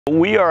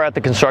We are at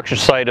the construction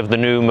site of the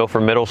new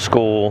Milford Middle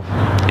School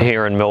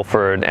here in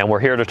Milford, and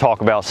we're here to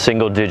talk about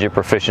single-digit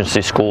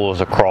proficiency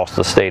schools across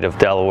the state of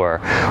Delaware.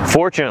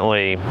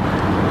 Fortunately,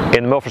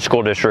 in the Milford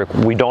School District,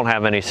 we don't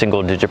have any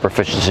single-digit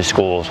proficiency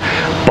schools,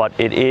 but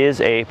it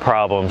is a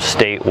problem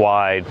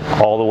statewide,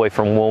 all the way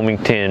from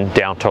Wilmington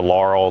down to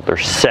Laurel.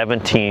 There's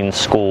 17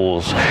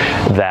 schools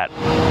that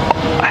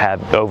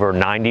have over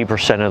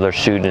 90% of their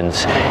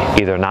students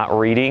either not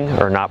reading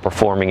or not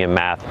performing in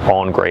math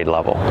on grade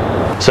level.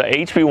 So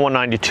HB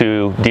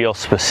 192 deals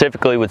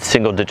specifically with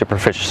single-digit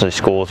proficiency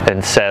schools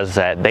and says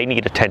that they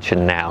need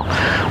attention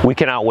now. We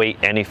cannot wait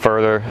any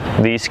further.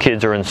 These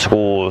kids are in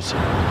schools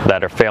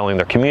that are failing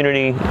their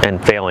community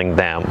and failing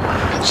them.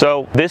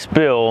 So this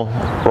bill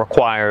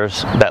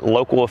requires that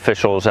local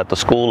officials at the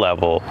school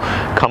level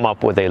come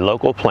up with a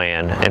local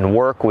plan and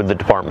work with the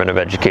Department of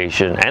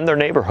Education and their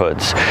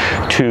neighborhoods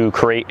to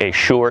create a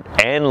short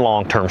and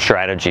long-term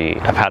strategy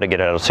of how to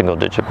get out of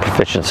single-digit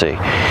proficiency.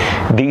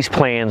 These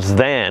plans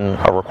then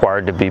are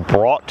required to be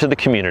brought to the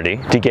community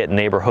to get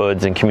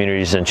neighborhoods and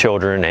communities and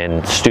children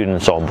and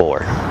students on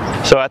board.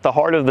 So at the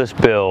heart of this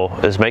bill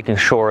is making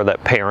sure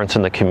that parents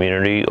in the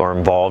community are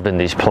involved in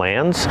these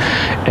plans,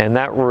 and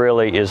that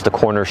really is the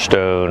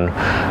cornerstone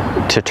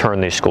to turn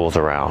these schools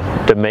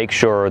around, to make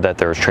sure that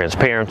there's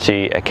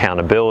transparency,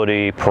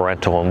 accountability,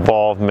 parental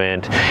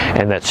involvement,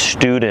 and that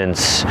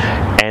students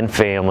and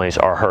families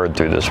are heard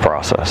through this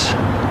process.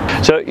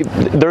 So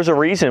there's a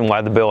reason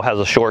why the bill has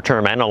a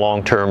short-term and a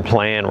long-term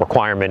plan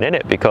requirement in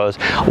it, because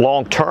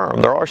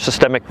long-term there are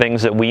systemic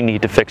things that we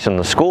need to fix in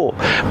the school,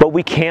 but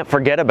we can't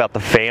forget about the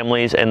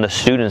families and the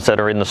students that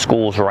are in the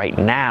schools right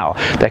now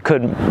that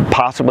could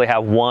possibly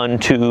have 1,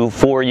 2,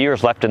 4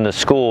 years left in the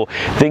school.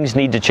 Things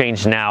need to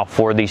change now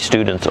for these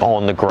students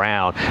on the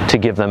ground to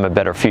give them a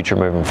better future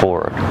moving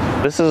forward.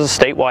 This is a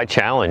statewide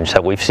challenge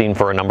that we've seen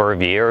for a number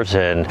of years,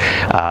 and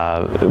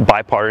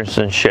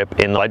bipartisanship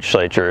in the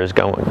legislature is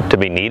going to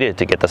be needed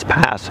to get this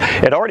passed.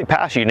 It already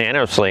passed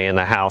unanimously in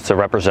the House of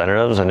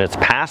Representatives, and it's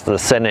passed the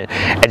Senate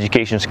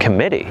Education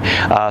Committee.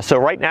 So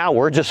right now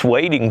we're just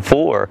waiting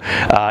for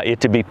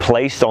it to be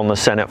placed on the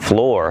Senate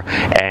floor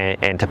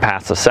and to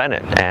pass the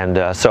Senate.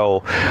 And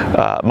so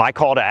my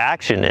call to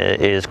action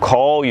is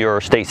call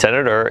your state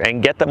senator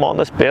and get them on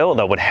this bill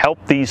that would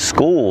help these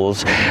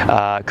schools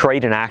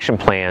create an action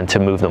plan to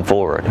move them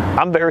forward.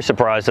 I'm very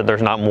surprised that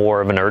there's not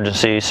more of an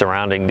urgency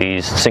surrounding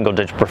these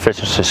single-digit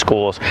proficiency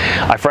schools.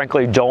 I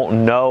frankly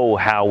don't know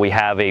how we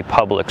have a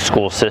public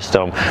school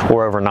system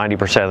where over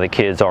 90% of the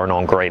kids aren't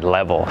on grade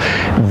level.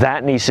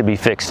 That needs to be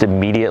fixed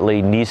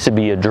immediately, needs to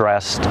be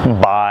addressed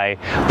by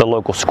the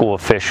local school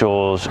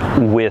officials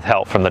with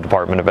help from the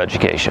Department of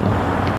Education.